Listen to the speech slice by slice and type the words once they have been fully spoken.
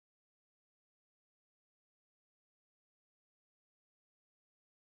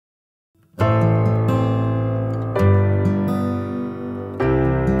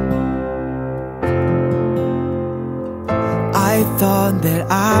thought that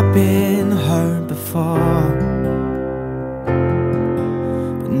I've been hurt before,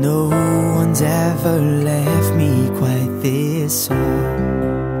 but no one's ever left me quite this sore.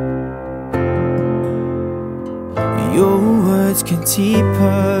 Your words cut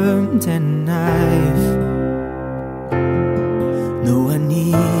deeper than a knife. No, I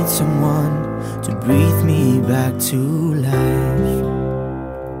need someone to breathe me back to life.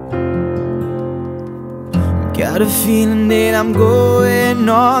 Got a feeling that I'm going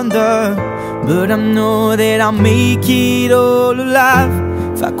under, but I know that I'll make it all alive.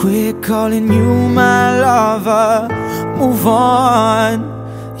 If I quit calling you my lover, move on.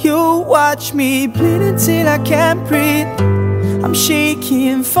 You watch me bleed until I can't breathe. I'm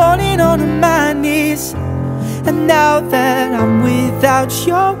shaking, falling on my knees. And now that I'm without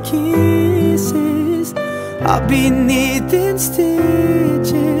your kisses, I'll be needing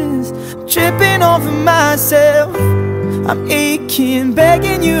stitches, tripping over myself. I'm aching,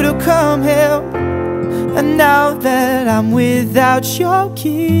 begging you to come help. And now that I'm without your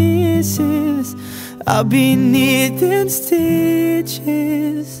kisses, I'll be needing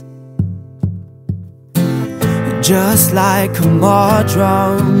stitches. Just like a moth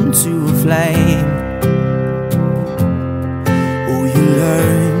drawn to a flame. Oh, you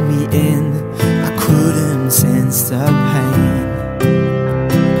lured me in, I couldn't sense the pain.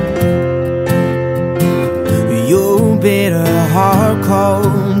 Your bitter heart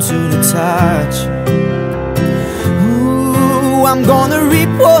cold to the touch. Ooh, I'm gonna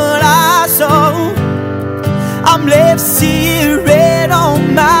reap what I sow. I'm left to see it red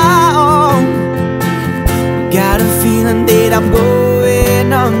on my own. Got a feeling that I'm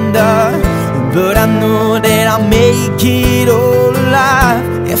going under, but I know that I'll make it all alive.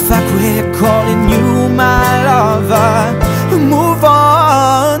 If I quit calling you my lover, move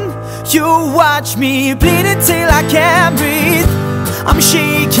on. You watch me bleed until I can't breathe. I'm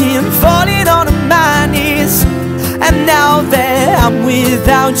shaking, falling on my knees. And now that I'm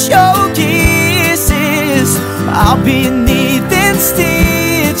without your kisses, I'll be needing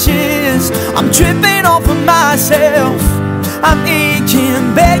stitches. I'm tripping over myself. I'm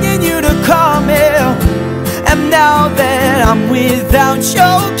aching, begging you to come help. And now that I'm without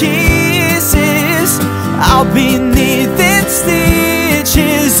your kisses, I'll be needing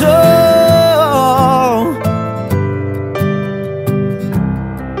stitches. Oh,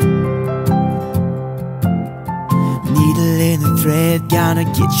 needle in the thread, gonna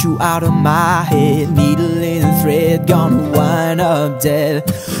get you out of my head. Needle in the thread, gonna wind up dead.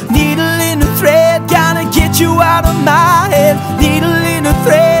 Needle in the thread, gonna get you out of my head. Needle in the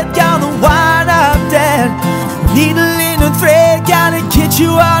thread, gonna wind up dead. Needle in the thread, gonna get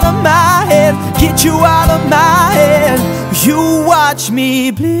you out of my head. Get you out of my head. You watch me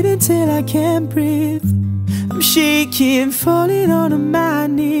bleed until I can't breathe. I'm shaking, falling on my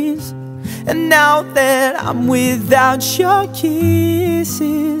knees. And now that I'm without your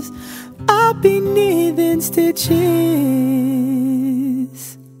kisses, I'll be needing stitches.